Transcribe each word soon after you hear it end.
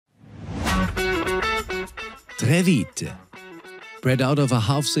Tres-Vite, bred out of a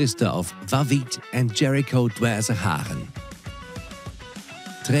half-sister of Vite and Jericho-de Haren.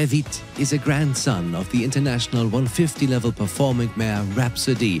 Tres-Vite is a grandson of the international 150-level performing mare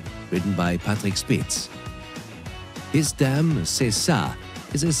Rhapsody, ridden by Patrick Spitz. His dam, C'est Ça,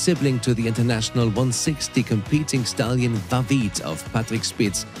 is a sibling to the international 160 competing stallion Vite of Patrick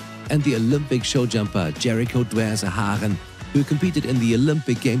Spitz and the Olympic showjumper Jericho-de Haren, who competed in the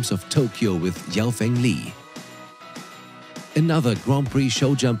Olympic Games of Tokyo with Yaofeng Li. Another Grand Prix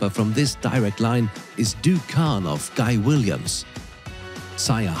showjumper from this direct line is Duke Khan of Guy Williams.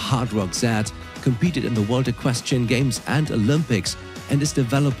 Sire Hardrock Z competed in the World Equestrian Games and Olympics and is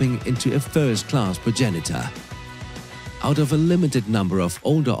developing into a first-class progenitor. Out of a limited number of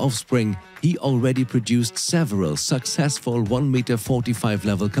older offspring, he already produced several successful 1.45 m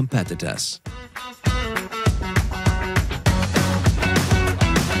level competitors.